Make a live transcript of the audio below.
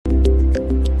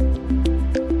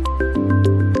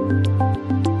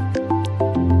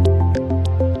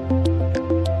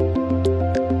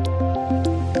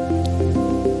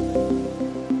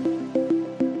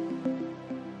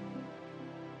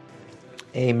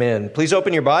Amen. Please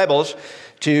open your Bibles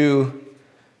to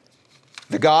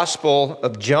the Gospel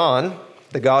of John.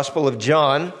 The Gospel of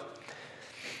John.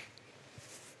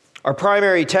 Our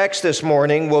primary text this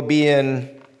morning will be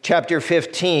in chapter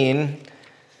 15,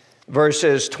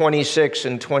 verses 26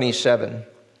 and 27.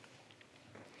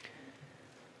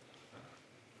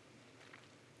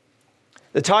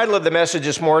 The title of the message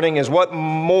this morning is, "What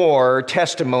More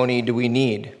Testimony Do We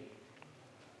Need?"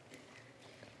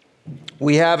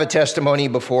 We have a testimony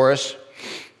before us,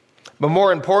 but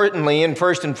more importantly, and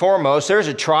first and foremost, there's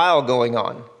a trial going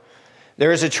on.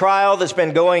 There is a trial that's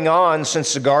been going on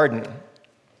since the garden.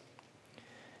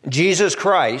 Jesus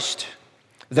Christ,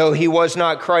 though he was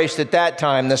not Christ at that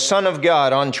time, the Son of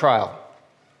God, on trial.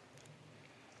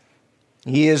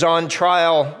 He is on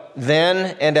trial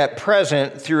then and at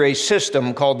present through a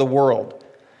system called the world,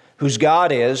 whose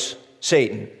God is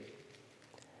Satan.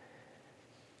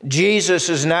 Jesus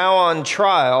is now on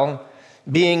trial,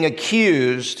 being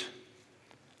accused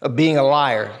of being a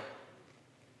liar,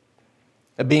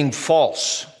 of being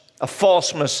false, a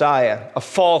false Messiah, a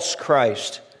false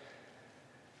Christ,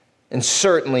 and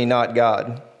certainly not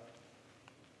God.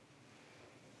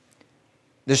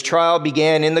 This trial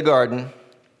began in the garden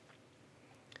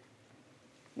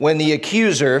when the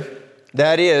accuser,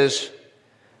 that is,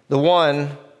 the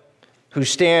one who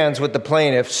stands with the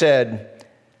plaintiff, said,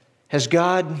 "Has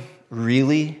God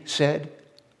really said?"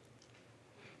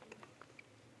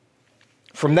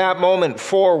 From that moment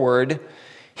forward,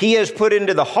 he has put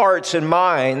into the hearts and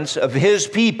minds of his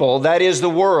people, that is the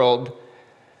world,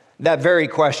 that very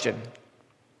question.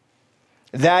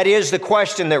 That is the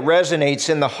question that resonates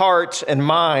in the hearts and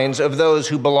minds of those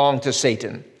who belong to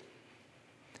Satan.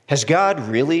 Has God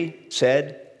really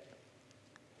said?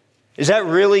 Is that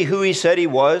really who he said he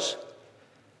was?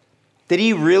 Did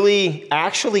he really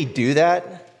actually do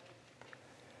that?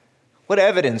 What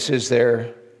evidence is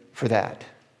there for that?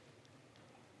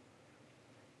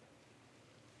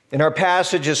 In our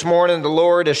passage this morning, the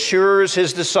Lord assures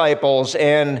his disciples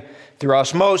and through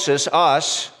osmosis,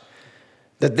 us,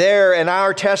 that their and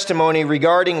our testimony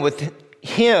regarding with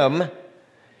him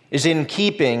is in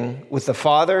keeping with the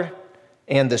Father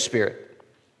and the Spirit.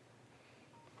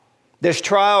 This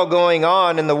trial going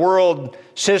on in the world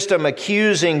system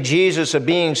accusing Jesus of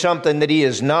being something that he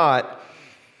is not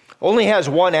only has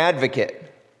one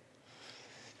advocate.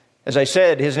 As I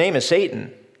said, his name is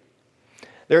Satan.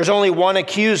 There's only one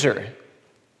accuser.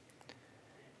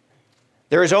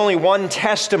 There is only one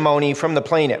testimony from the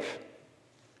plaintiff.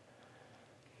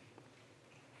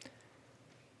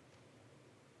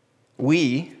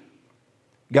 We,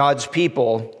 God's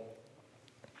people,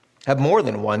 have more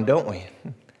than one, don't we?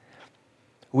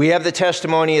 We have the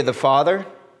testimony of the Father,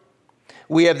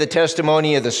 we have the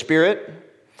testimony of the Spirit,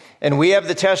 and we have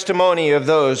the testimony of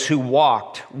those who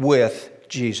walked with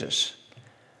Jesus.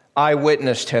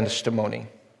 Eyewitness testimony.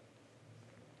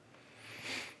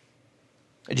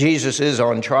 Jesus is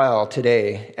on trial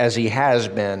today, as he has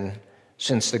been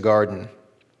since the garden.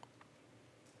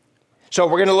 So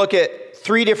we're going to look at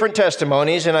three different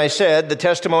testimonies, and I said the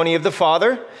testimony of the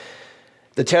Father,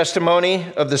 the testimony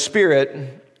of the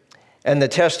Spirit, and the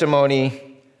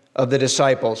testimony of the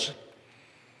disciples.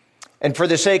 And for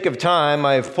the sake of time,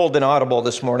 I've pulled an audible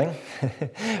this morning.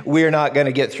 We're not going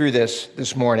to get through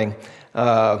this morning.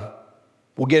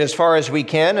 We'll get as far as we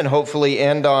can and hopefully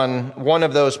end on one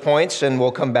of those points, and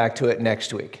we'll come back to it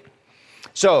next week.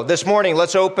 So this morning,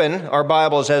 let's open our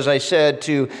Bibles, as I said,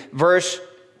 to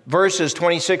verses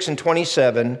 26 and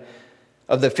 27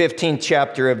 of the 15th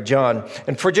chapter of John.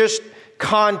 And for just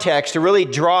context, to really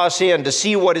draw us in to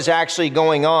see what is actually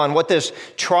going on, what this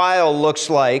trial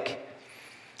looks like,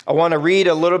 I want to read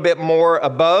a little bit more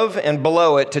above and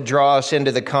below it to draw us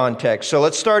into the context. So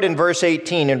let's start in verse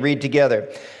 18 and read together.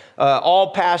 All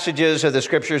passages of the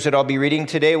scriptures that I'll be reading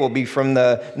today will be from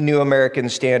the New American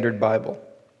Standard Bible.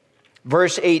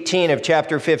 Verse 18 of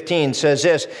chapter 15 says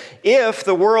this, "If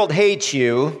the world hates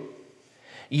you,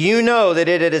 you know that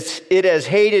it has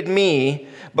hated me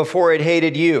before it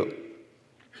hated you.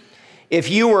 If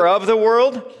you were of the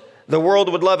world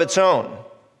would love its own.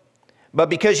 But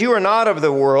because you are not of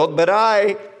the world, but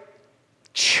I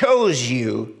chose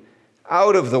you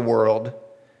out of the world,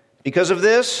 because of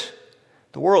this,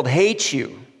 the world hates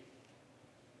you.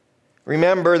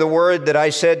 Remember the word that I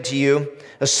said to you,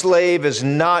 a slave is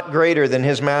not greater than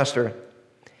his master.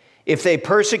 If they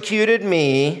persecuted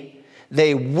me,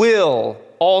 they will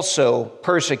also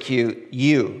persecute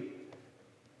you.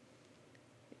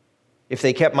 If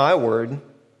they kept my word,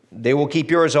 they will keep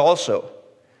yours also.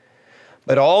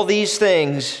 But all these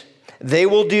things they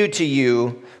will do to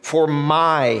you for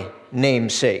my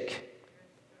name's sake,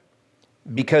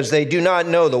 because they do not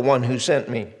know the one who sent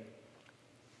me.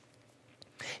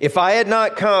 If I had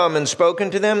not come and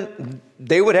spoken to them,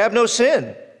 they would have no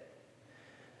sin.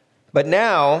 But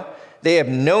now they have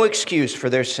no excuse for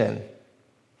their sin.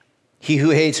 He who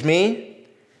hates me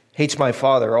hates my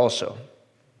Father also.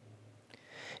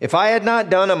 If I had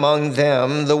not done among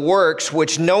them the works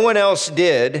which no one else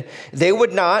did, they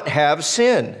would not have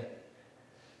sin.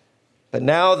 But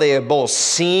now they have both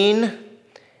seen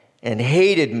and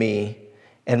hated me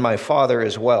and my Father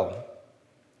as well.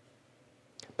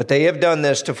 But they have done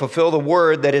this to fulfill the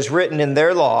word that is written in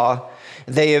their law.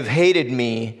 They have hated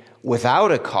me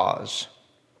without a cause.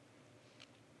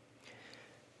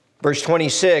 Verse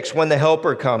 26, when the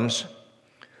Helper comes,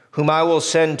 whom I will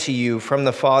send to you from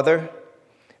the Father,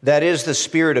 that is the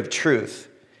Spirit of truth,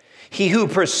 he who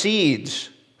proceeds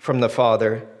from the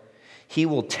Father, he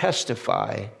will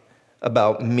testify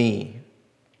about me.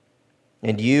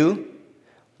 And you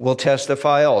will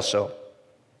testify also,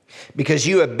 because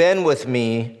you have been with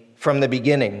me from the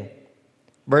beginning.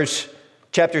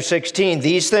 Chapter 16,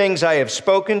 these things I have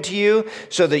spoken to you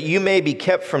so that you may be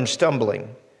kept from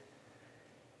stumbling.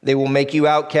 They will make you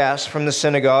outcasts from the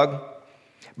synagogue,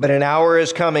 but an hour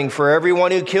is coming for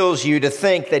everyone who kills you to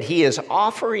think that he is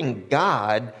offering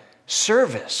God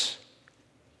service.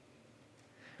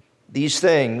 These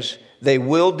things they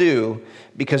will do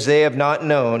because they have not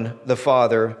known the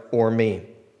Father or me.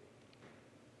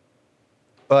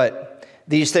 But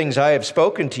these things I have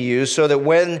spoken to you so that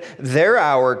when their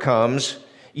hour comes,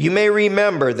 you may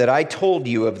remember that I told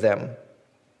you of them.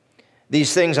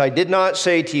 These things I did not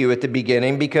say to you at the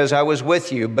beginning because I was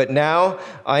with you, but now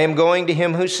I am going to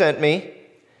him who sent me,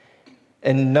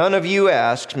 and none of you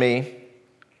asks me,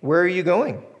 where are you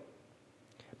going?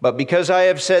 But because I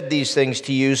have said these things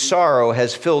to you, sorrow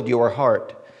has filled your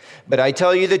heart. But I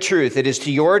tell you the truth, it is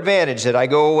to your advantage that I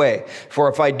go away. For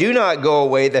if I do not go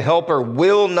away, the Helper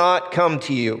will not come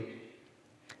to you.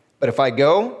 But if I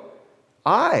go,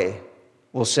 I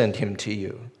will send him to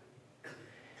you.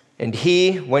 And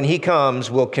he, when he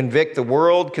comes, will convict the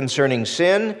world concerning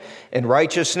sin and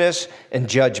righteousness and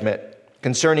judgment.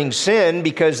 Concerning sin,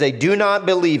 because they do not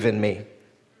believe in me.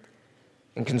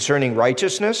 And concerning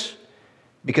righteousness,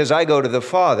 because I go to the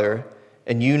Father,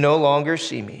 and you no longer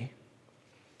see me.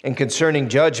 And concerning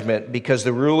judgment, because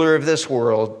the ruler of this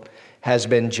world has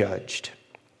been judged.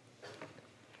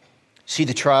 See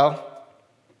the trial?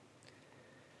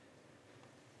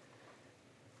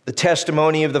 The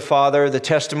testimony of the Father, the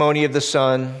testimony of the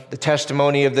Son, the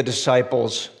testimony of the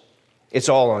disciples, it's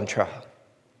all on trial.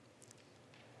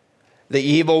 The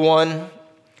evil one,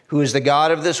 who is the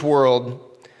God of this world,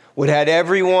 would have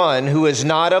everyone who is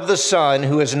not of the Son,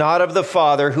 who is not of the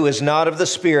Father, who is not of the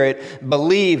Spirit,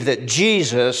 believe that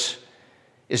Jesus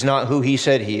is not who he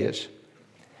said he is.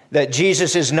 That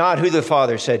Jesus is not who the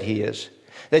Father said he is.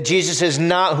 That Jesus is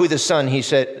not who the Son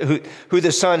who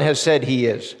the Son has said he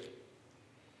is.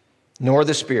 Nor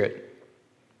the Spirit.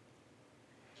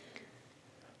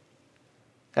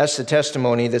 That's the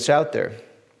testimony that's out there.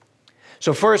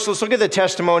 So first, let's look at the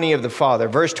testimony of the Father.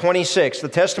 Verse 26, the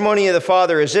testimony of the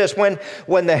Father is this: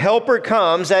 when the Helper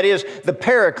comes, that is the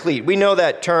Paraclete. We know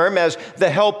that term as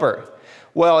the Helper.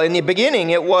 Well, in the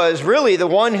beginning, it was really the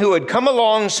one who would come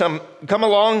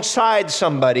alongside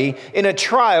somebody in a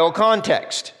trial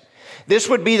context. This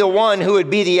would be the one who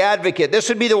would be the advocate. This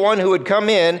would be the one who would come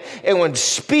in and would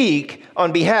speak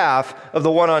on behalf of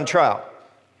the one on trial.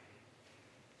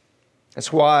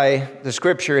 That's why the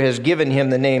Scripture has given him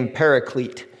the name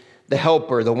Paraclete, the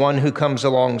helper, the one who comes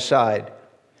alongside.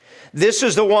 This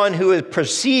is the one who is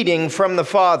proceeding from the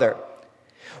Father.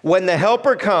 When the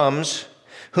Helper comes,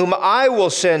 whom I will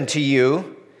send to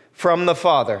you from the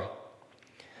Father.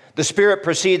 The Spirit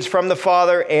proceeds from the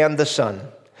Father and the Son.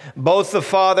 Both the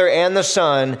Father and the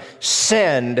Son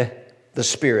send the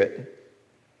Spirit.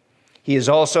 He is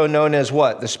also known as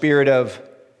what? The Spirit of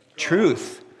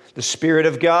truth. The Spirit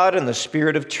of God and the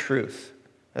Spirit of truth.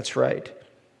 That's right.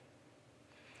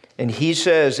 And he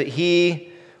says that he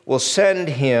will send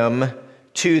him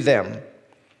to them.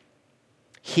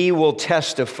 He will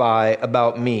testify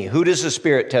about me. Who does the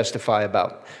Spirit testify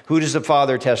about? Who does the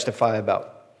Father testify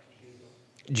about?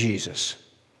 Jesus.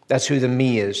 That's who the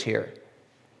me is here.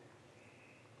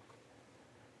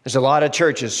 There's a lot of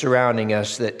churches surrounding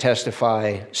us that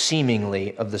testify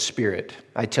seemingly of the Spirit.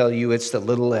 I tell you, it's the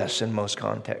little s in most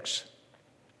contexts,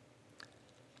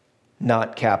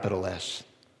 not capital S.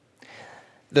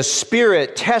 The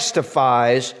Spirit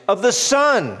testifies of the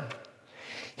Son.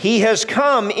 He has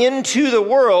come into the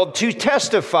world to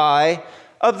testify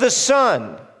of the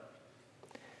Son.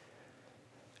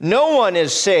 No one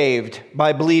is saved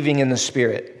by believing in the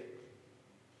Spirit.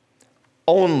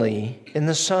 only in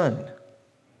the Son.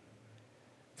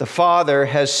 The Father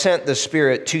has sent the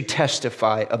Spirit to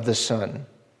testify of the Son.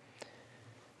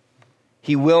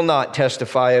 He will not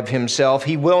testify of himself.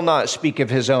 He will not speak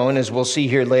of his own, as we'll see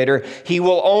here later. He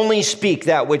will only speak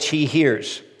that which he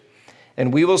hears.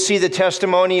 And we will see the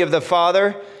testimony of the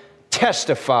Father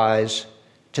testifies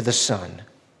to the Son.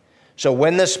 So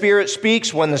when the Spirit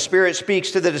speaks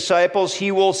to the disciples,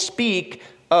 he will speak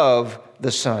of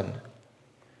the Son.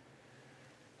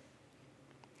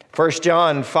 1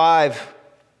 John 5.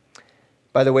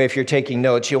 By the way, if you're taking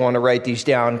notes, you'll want to write these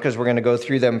down because we're going to go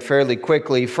through them fairly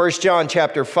quickly. 1 John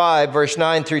chapter 5, verse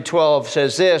 9 through 12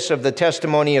 says this of the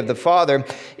testimony of the Father: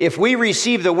 if we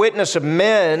receive the witness of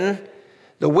men,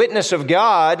 the witness of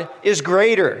God is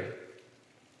greater.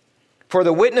 For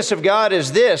the witness of God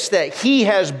is this, that he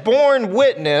has borne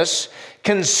witness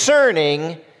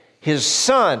concerning his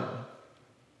Son.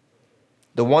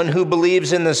 The one who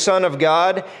believes in the Son of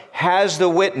God has the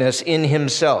witness in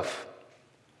himself.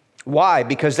 Why?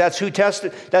 Because that's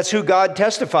who God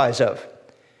testifies of.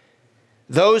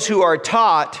 Those who are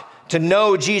taught to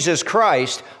know Jesus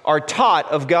Christ are taught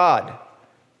of God.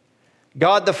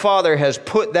 God the Father has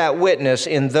put that witness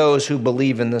in those who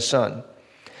believe in the Son.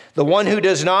 The one who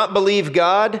does not believe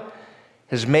God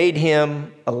has made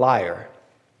him a liar,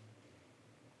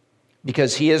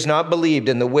 because he has not believed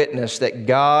in the witness that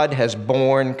God has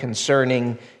borne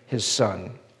concerning his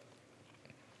Son.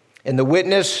 And the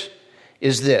witness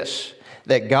is this,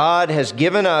 that God has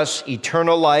given us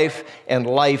eternal life, and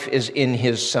life is in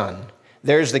his Son.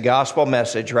 There's the gospel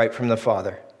message right from the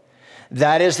Father.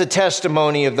 That is the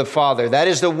testimony of the Father. That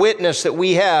is the witness that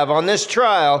we have on this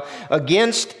trial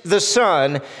against the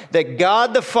Son, that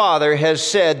God the Father has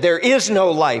said there is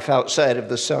no life outside of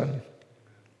the Son.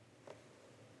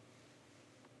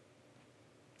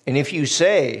 And if you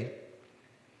say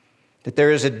that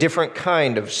there is a different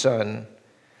kind of Son,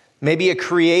 maybe a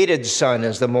created Son,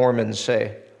 as the Mormons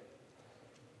say,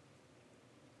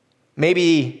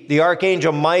 maybe the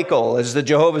Archangel Michael, as the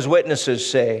Jehovah's Witnesses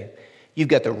say, you've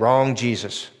got the wrong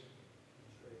Jesus.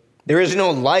 There is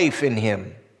no life in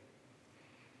him.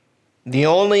 The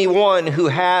only one who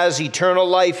has eternal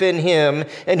life in him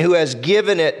and who has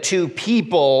given it to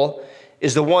people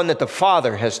is the one that the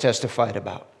Father has testified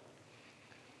about.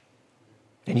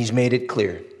 And he's made it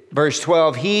clear. Verse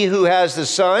 12, he who has the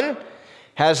Son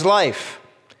has life.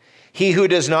 He who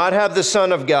does not have the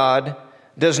Son of God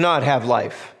does not have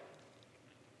life.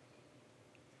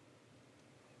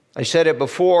 I said it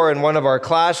before in one of our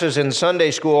classes in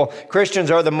Sunday school,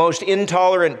 Christians are the most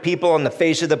intolerant people on the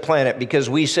face of the planet because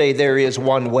we say there is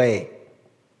one way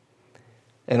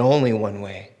and only one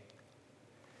way.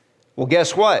 Well,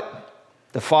 guess what?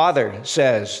 The Father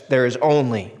says there is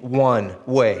only one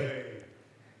way.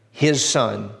 His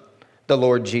Son, the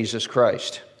Lord Jesus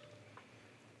Christ.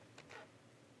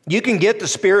 You can get the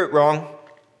Spirit wrong.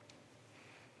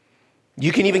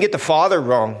 You can even get the Father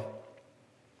wrong.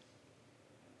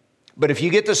 But if you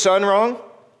get the Son wrong,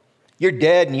 you're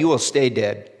dead and you will stay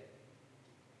dead.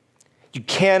 You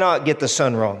cannot get the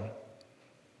Son wrong,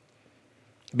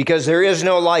 because there is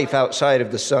no life outside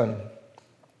of the Son.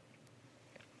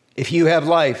 If you have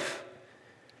life,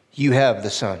 you have the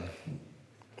Son,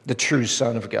 the true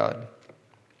Son of God.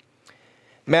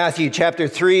 Matthew chapter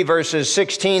 3, verses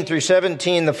 16 through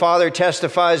 17, the Father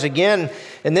testifies again,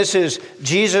 and this is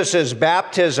Jesus'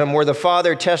 baptism, where the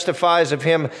Father testifies of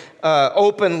him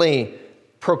openly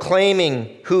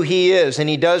proclaiming who he is, and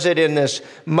he does it in this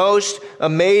most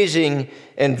amazing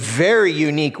and very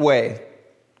unique way.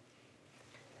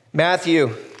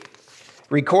 Matthew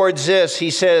records this.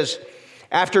 He says,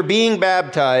 after being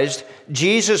baptized,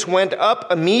 Jesus went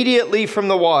up immediately from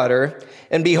the water,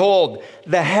 and behold,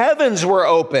 the heavens were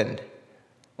opened.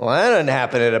 Well, that doesn't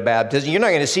happen at a baptism. You're not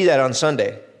going to see that on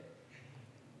Sunday.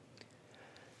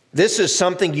 This is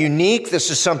something unique. This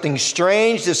is something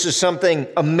strange. This is something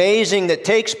amazing that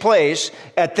takes place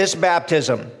at this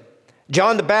baptism.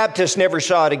 John the Baptist never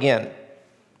saw it again.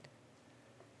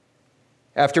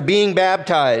 After being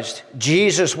baptized,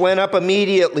 Jesus went up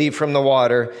immediately from the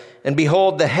water, and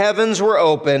behold, the heavens were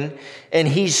open, and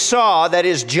he saw, that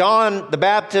is, John the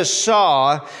Baptist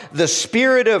saw, the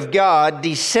Spirit of God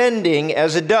descending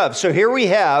as a dove. So here we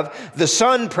have the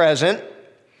Son present.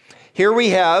 Here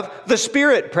we have the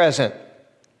Spirit present.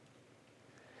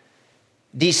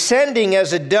 Descending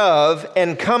as a dove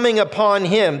and coming upon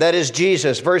him, that is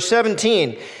Jesus. Verse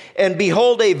 17, and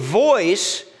behold, a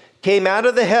voice came out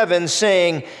of the heavens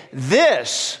saying,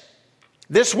 this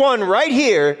one right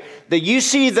here that you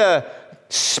see the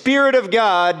Spirit of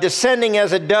God descending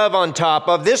as a dove on top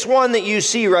of, this one that you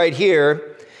see right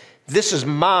here, this is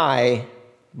my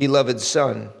beloved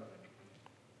Son,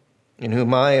 in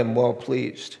whom I am well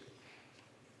pleased.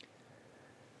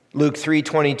 Luke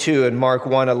 3:22 and Mark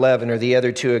 1:11 are the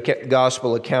other two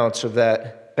gospel accounts of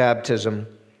that baptism.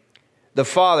 The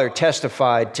Father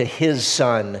testified to his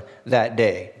Son that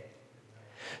day.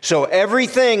 So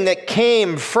everything that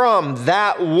came from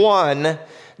that one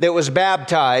that was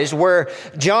baptized, where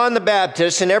John the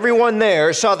Baptist and everyone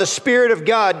there saw the Spirit of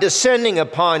God descending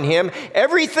upon him,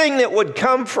 everything that would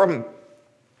come from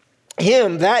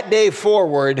him that day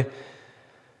forward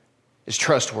is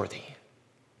trustworthy.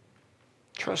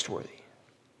 Trustworthy.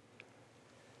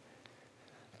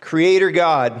 Creator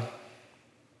God,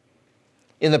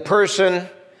 in the person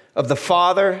of the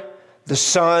Father, the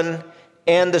Son,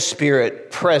 and the Spirit,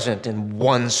 present in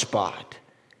one spot.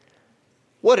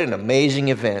 What an amazing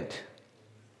event.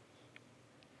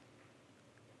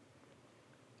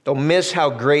 Don't miss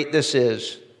how great this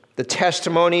is. The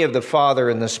testimony of the Father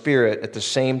and the Spirit at the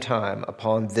same time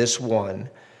upon this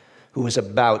one who was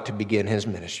about to begin his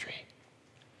ministry.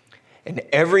 And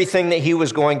everything that he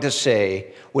was going to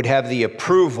say would have the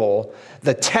approval,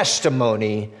 the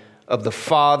testimony of the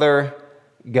Father,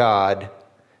 God,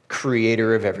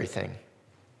 creator of everything.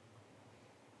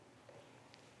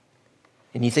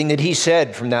 Anything that he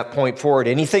said from that point forward,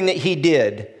 anything that he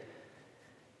did,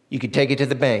 you could take it to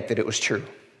the bank that it was true.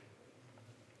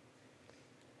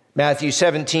 Matthew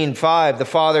 17:5, the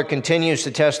Father continues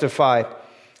to testify.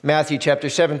 Matthew chapter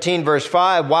 17, verse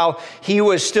 5, while he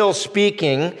was still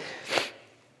speaking,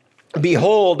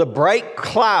 behold, a bright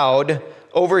cloud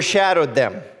overshadowed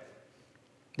them.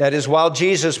 That is, while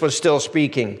Jesus was still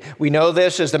speaking. We know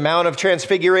this as the Mount of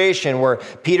Transfiguration, where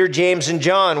Peter, James, and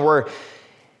John were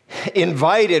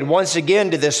invited once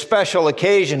again to this special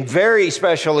occasion, very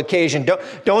special occasion.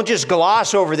 Don't just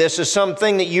gloss over this as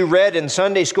something that you read in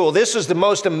Sunday school. This is the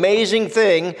most amazing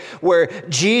thing where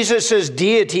Jesus'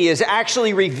 deity is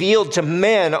actually revealed to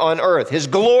men on earth. His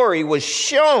glory was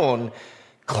shown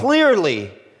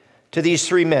clearly to these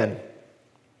three men.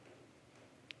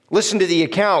 Listen to the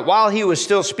account. While he was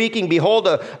still speaking, behold,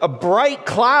 a bright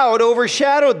cloud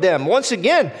overshadowed them. Once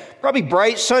again, probably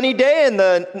bright sunny day in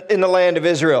the land of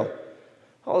Israel.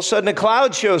 All of a sudden a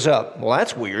cloud shows up. Well,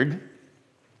 that's weird.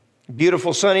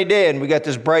 Beautiful sunny day, and we got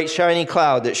this bright shiny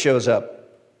cloud that shows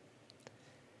up.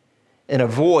 And a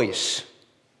voice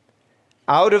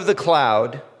out of the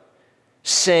cloud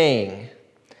saying,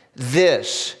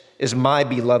 "This is my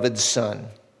beloved Son,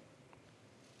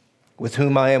 with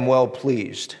whom I am well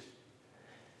pleased."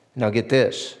 Now get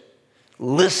this.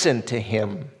 Listen to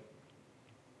him.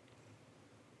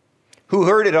 Who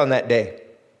heard it on that day?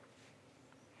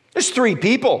 There's three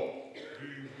people,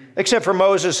 except for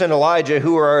Moses and Elijah,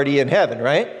 who were already in heaven,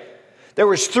 right? There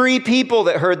was three people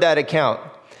that heard that account.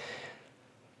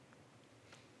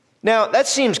 Now, that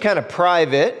seems kind of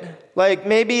private, like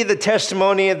maybe the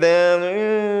testimony of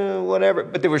them, whatever,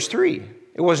 but there was three.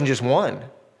 It wasn't just one.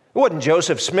 It wasn't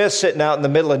Joseph Smith sitting out in the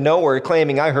middle of nowhere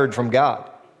claiming, "I heard from God."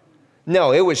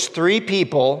 No, it was three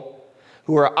people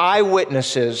who were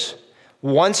eyewitnesses,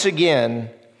 once again,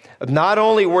 of not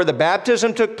only where the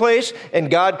baptism took place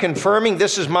and God confirming,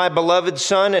 "This is my beloved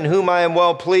Son in whom I am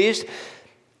well pleased."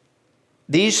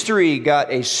 These three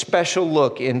got a special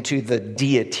look into the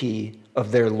deity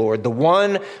of their Lord, the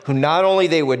one who not only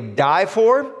they would die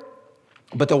for,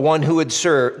 but the one who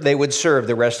they would serve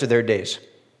the rest of their days.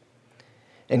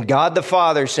 And God the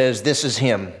Father says, "This is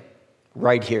him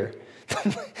right here."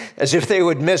 As if they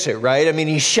would miss it, right? I mean,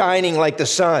 he's shining like the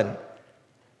sun.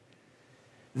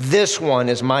 This one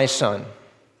is my Son.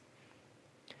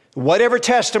 Whatever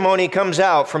testimony comes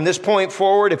out from this point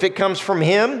forward, if it comes from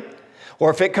him or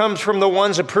if it comes from the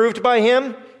ones approved by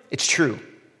him, it's true.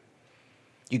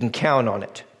 You can count on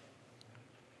it.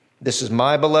 This is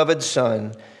my beloved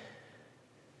Son,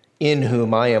 in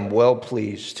whom I am well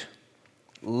pleased.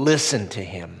 Listen to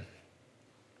him.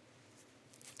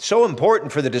 So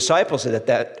important for the disciples at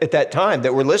that time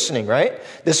that were listening, right?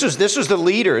 This was the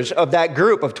leaders of that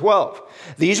group of 12.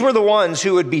 These were the ones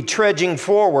who would be trudging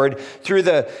forward through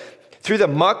the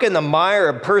muck and the mire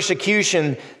of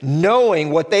persecution, knowing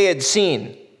what they had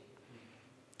seen.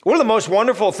 One of the most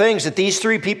wonderful things that these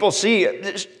three people see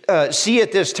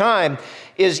at this time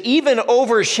is even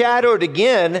overshadowed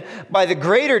again by the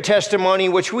greater testimony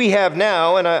which we have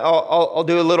now, and I'll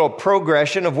do a little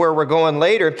progression of where we're going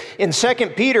later. In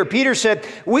 2 Peter, Peter said,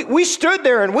 we stood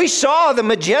there and we saw the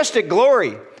majestic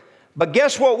glory, but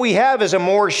guess what we have is a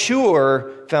more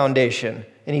sure foundation.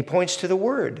 And he points to the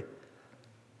Word.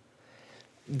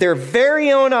 Their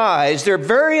very own eyes, their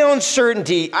very own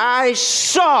certainty, I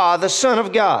saw the Son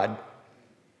of God,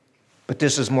 but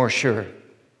this is more sure.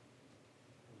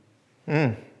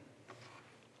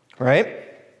 right?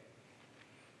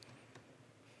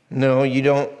 No, you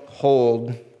don't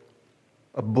hold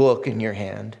a book in your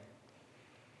hand.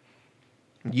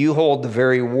 You hold the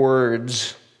very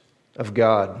words of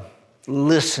God.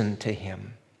 Listen to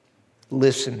Him.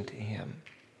 Listen to Him.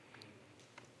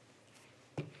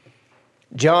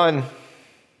 John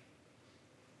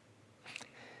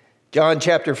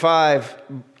chapter 5,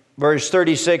 verse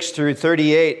 36 through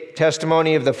 38,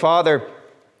 testimony of the Father.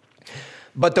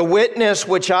 But the witness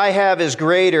which I have is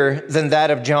greater than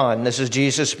that of John. This is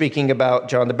Jesus speaking about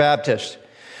John the Baptist.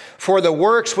 For the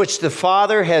works which the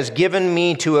Father has given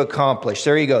me to accomplish.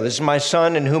 There you go. This is my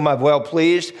Son in whom I'm well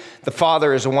pleased. The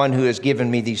Father is the one who has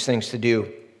given me these things to do.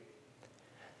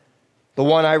 The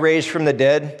one I raised from the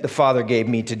dead, the Father gave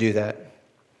me to do that.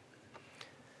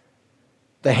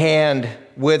 The hand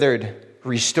withered,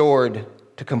 restored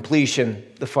to completion,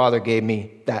 the Father gave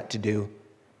me that to do.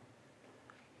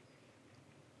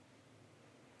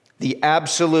 The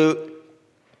absolute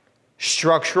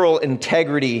structural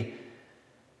integrity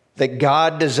that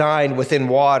God designed within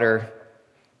water,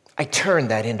 I turned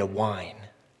that into wine.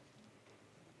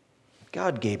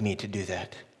 God gave me to do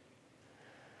that.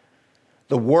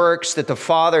 The works that the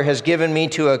Father has given me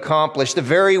to accomplish, the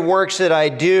very works that I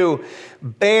do,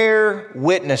 bear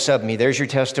witness of me. There's your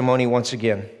testimony once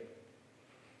again.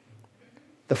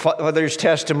 The Father's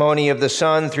testimony of the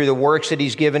Son through the works that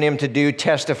He's given Him to do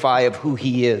testify of who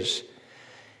He is.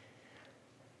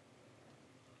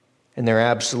 And they're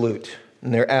absolute,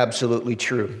 and they're absolutely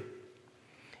true.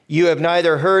 You have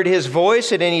neither heard His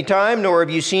voice at any time, nor have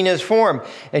you seen His form.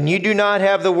 And you do not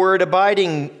have the word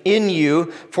abiding in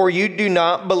you, for you do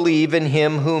not believe in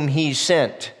Him whom He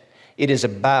sent. It is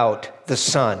about the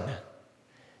Son.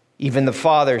 Even the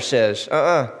Father says,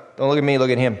 don't look at me,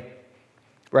 look at Him.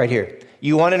 Right here.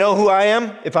 You want to know who I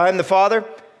am? If I am the Father,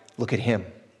 look at Him.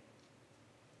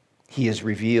 He has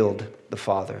revealed the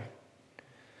Father.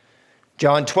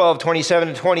 John 12, 27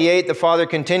 to 28, the Father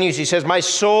continues. He says, my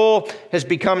soul has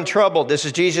become troubled. This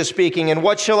is Jesus speaking. And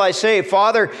what shall I say?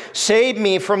 Father, save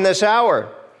me from this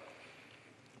hour.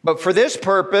 But for this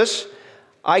purpose,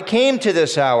 I came to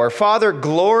this hour. Father,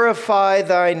 glorify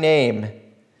thy name.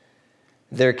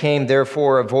 There came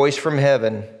therefore a voice from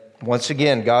heaven. Once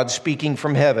again, God speaking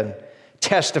from heaven,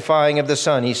 testifying of the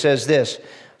Son. He says this,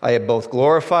 I have both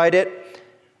glorified it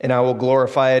and I will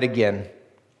glorify it again.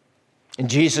 And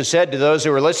Jesus said to those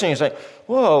who were listening, he's like,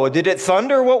 whoa, did it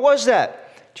thunder? What was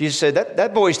that? Jesus said,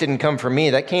 that voice didn't come from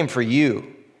me. That came for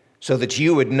you, so that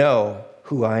you would know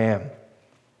who I am.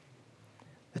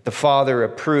 That the Father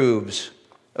approves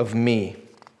of me.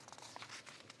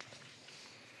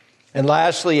 And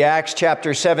lastly, Acts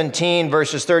chapter 17,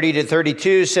 verses 30 to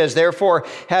 32 says, therefore,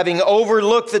 having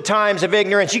overlooked the times of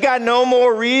ignorance, you got no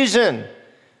more reason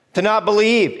to not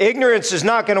believe. Ignorance is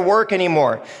not going to work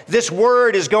anymore. This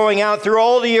word is going out through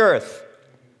all the earth.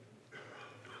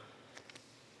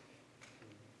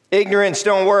 Ignorance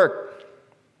don't work.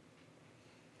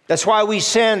 That's why we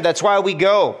sin. That's why we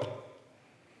go.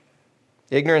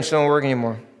 Ignorance don't work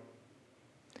anymore.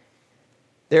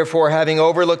 Therefore, having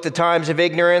overlooked the times of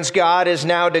ignorance, God is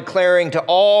now declaring to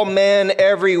all men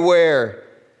everywhere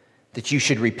that you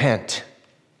should repent.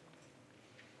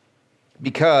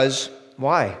 Because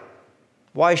why?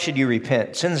 Why should you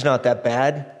repent? Sin's not that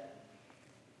bad.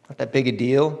 Not that big a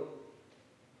deal.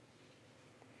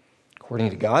 According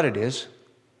to God, it is.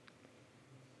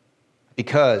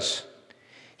 Because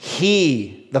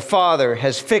He, the Father,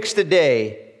 has fixed a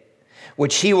day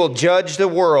which He will judge the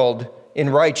world in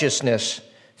righteousness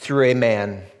through a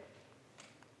man.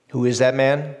 Who is that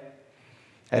man?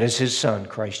 That is His Son,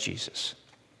 Christ Jesus.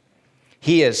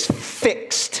 He has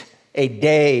fixed a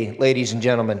day, ladies and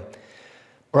gentlemen.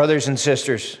 Brothers and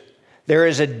sisters, there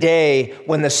is a day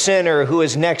when the sinner who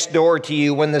is next door to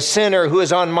you, when the sinner who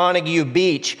is on Montague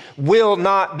Beach will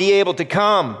not be able to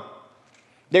come.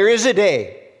 There is a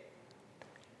day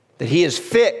that He has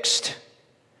fixed,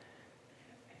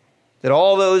 that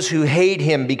all those who hate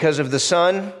Him because of the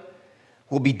Son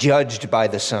will be judged by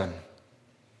the Son.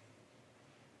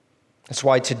 That's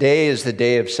why today is the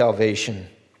day of salvation.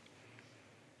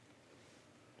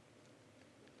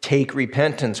 Take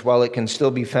repentance while it can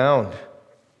still be found.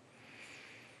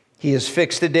 He has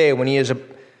fixed a day when He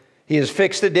has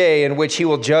fixed a day in which He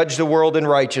will judge the world in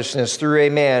righteousness through a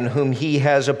man whom He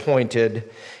has appointed,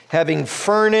 having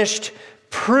furnished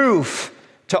proof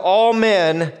to all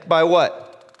men by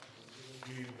what?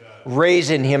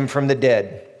 Raising Him from the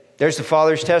dead. There's the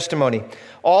Father's testimony.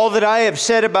 All that I have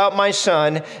said about my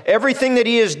Son, everything that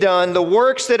He has done, the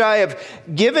works that I have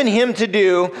given Him to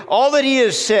do, all that He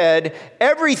has said,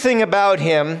 everything about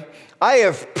Him, I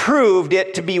have proved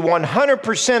it to be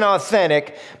 100%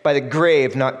 authentic by the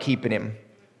grave not keeping him.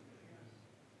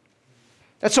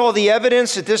 That's all the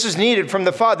evidence that this is needed from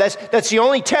the Father. That's the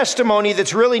only testimony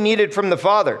that's really needed from the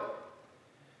Father.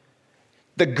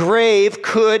 The grave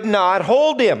could not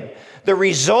hold him. The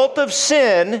result of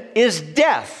sin is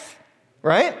death,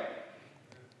 right?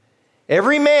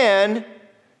 Every man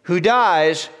who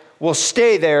dies will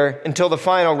stay there until the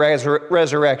final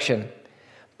resurrection.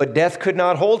 But death could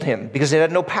not hold him because it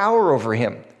had no power over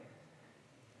him.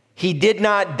 He did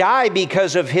not die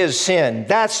because of his sin.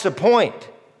 That's the point.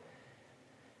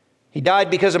 He died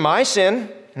because of my sin.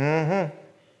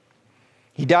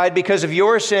 He died because of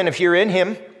your sin if you're in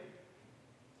him.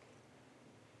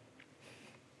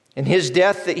 And his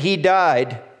death that he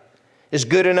died is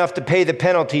good enough to pay the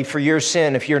penalty for your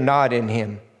sin if you're not in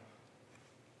him.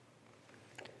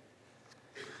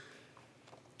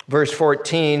 Verse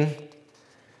 14.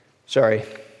 Sorry,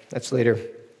 that's later.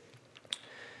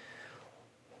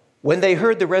 When they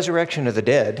heard the resurrection of the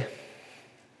dead,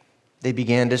 they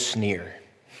began to sneer.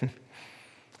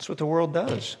 That's what the world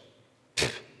does.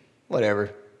 Whatever.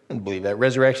 I don't believe that.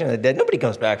 Resurrection of the dead. Nobody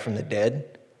comes back from the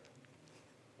dead.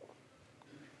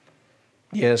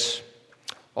 Yes,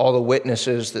 all the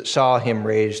witnesses that saw him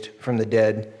raised from the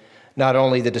dead, not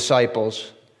only the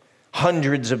disciples,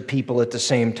 hundreds of people at the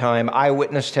same time.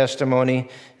 Eyewitness testimony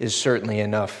is certainly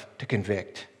enough to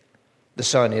convict. The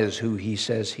Son is who he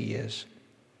says he is.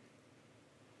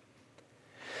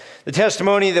 The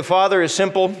testimony of the Father is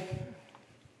simple.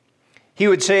 He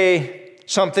would say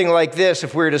something like this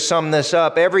if we were to sum this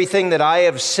up. Everything that I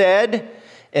have said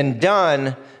and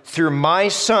done through my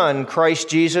Son, Christ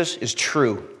Jesus, is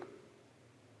true.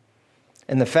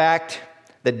 And the fact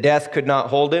that death could not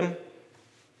hold him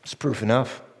is proof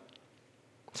enough.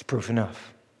 It's proof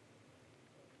enough.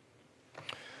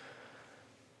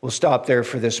 We'll stop there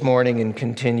for this morning and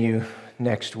continue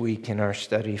next week in our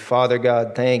study. Father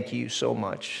God, thank you so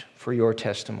much for your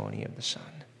testimony of the Son.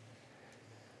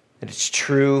 That it's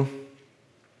true,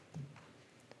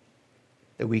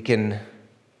 that we can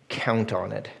count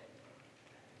on it.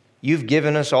 You've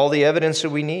given us all the evidence that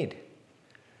we need.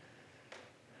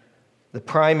 The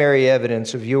primary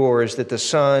evidence of yours that the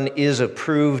Son is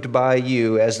approved by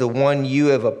you as the one you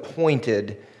have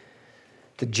appointed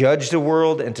to judge the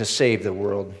world and to save the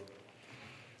world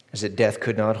is that death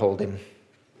could not hold him.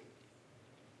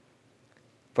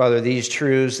 Father, these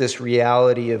truths, this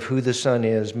reality of who the Son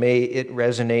is, may it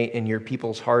resonate in your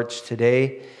people's hearts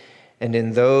today, and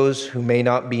in those who may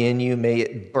not be in you, may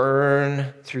it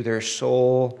burn through their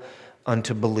soul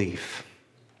unto belief.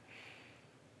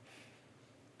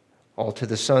 All to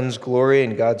the Son's glory,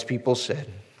 and God's people said,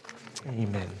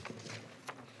 Amen.